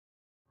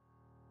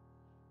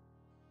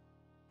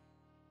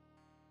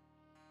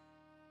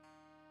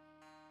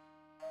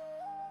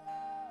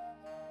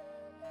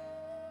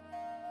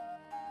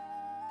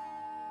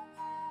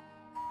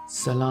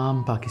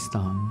Salam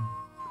Pakistan.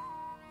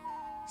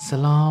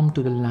 Salam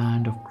to the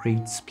land of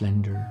great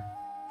splendor,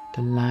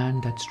 the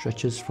land that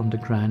stretches from the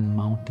grand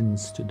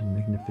mountains to the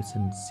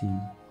magnificent sea.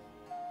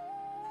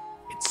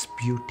 Its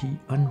beauty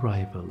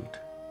unrivaled,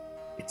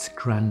 its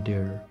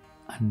grandeur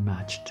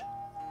unmatched.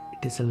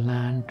 It is a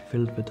land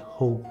filled with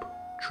hope,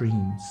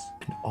 dreams,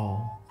 and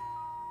awe.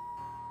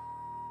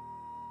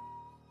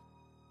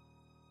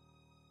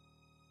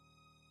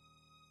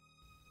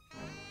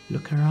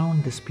 Look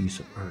around this piece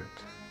of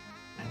earth,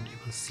 and you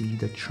will see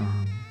the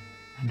charm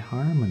and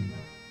harmony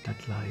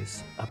that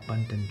lies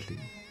abundantly.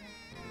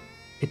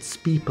 Its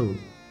people,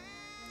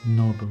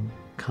 noble,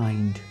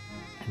 kind,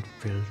 and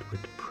filled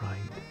with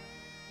pride.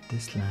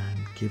 This land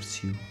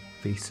gives you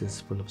faces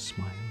full of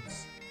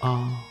smiles.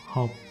 Ah,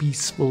 how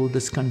peaceful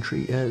this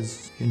country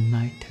is,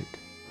 united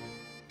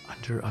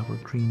under our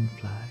green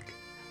flag.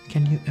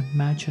 Can you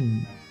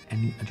imagine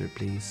any other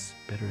place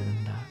better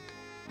than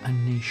that? A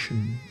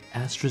nation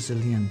as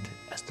resilient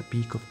as the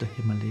peak of the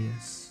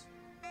Himalayas.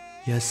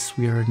 Yes,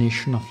 we are a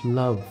nation of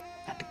love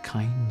and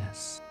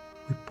kindness.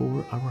 We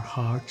pour our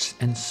hearts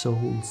and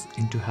souls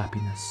into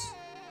happiness.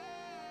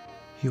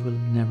 You will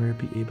never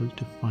be able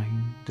to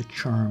find the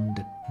charm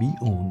that we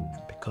own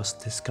because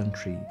this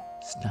country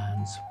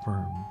stands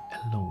firm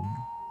alone.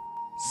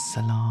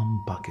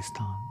 Salam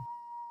Pakistan.